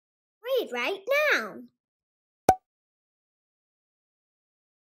read right now.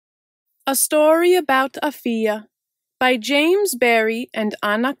 A Story About Afiya by James Barrie and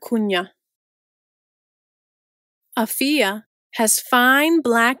Anna Cunha. Afiya has fine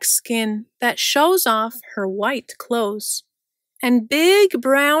black skin that shows off her white clothes, and big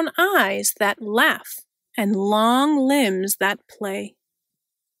brown eyes that laugh, and long limbs that play.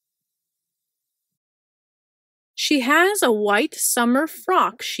 She has a white summer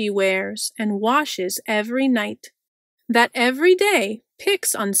frock she wears and washes every night, that every day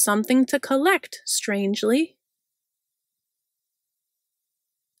picks on something to collect, strangely.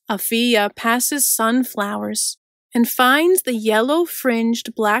 Afiya passes sunflowers and finds the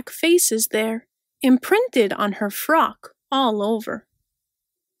yellow-fringed black faces there, imprinted on her frock all over.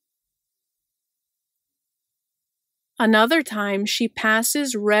 Another time she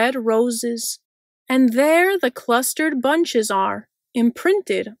passes red roses, and there the clustered bunches are,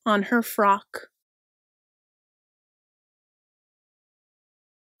 imprinted on her frock.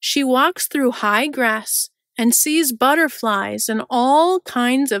 She walks through high grass and sees butterflies and all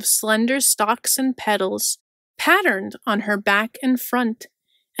kinds of slender stalks and petals patterned on her back and front,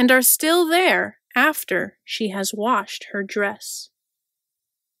 and are still there after she has washed her dress.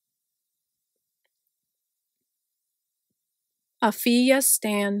 Afiya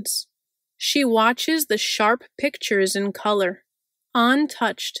stands. She watches the sharp pictures in color,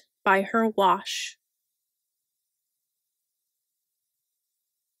 untouched by her wash.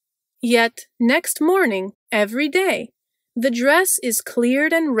 Yet next morning, every day, the dress is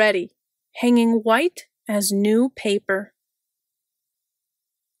cleared and ready, hanging white as new paper.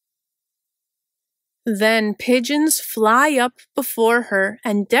 Then pigeons fly up before her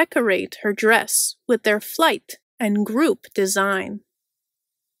and decorate her dress with their flight and group design.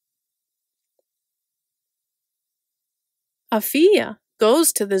 Afiya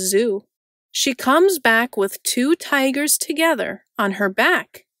goes to the zoo. She comes back with 2 tigers together on her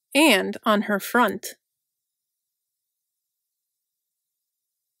back and on her front.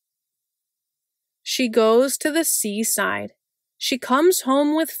 She goes to the seaside. She comes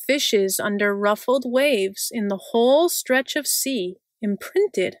home with fishes under ruffled waves in the whole stretch of sea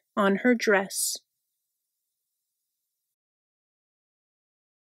imprinted on her dress.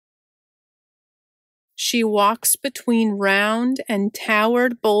 She walks between round and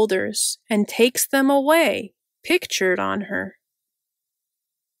towered boulders and takes them away, pictured on her.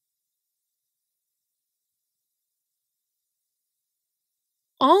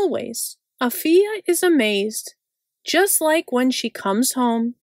 Always, Afiya is amazed, just like when she comes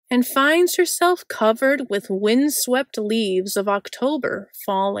home and finds herself covered with wind-swept leaves of October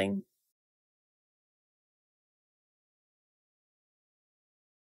falling.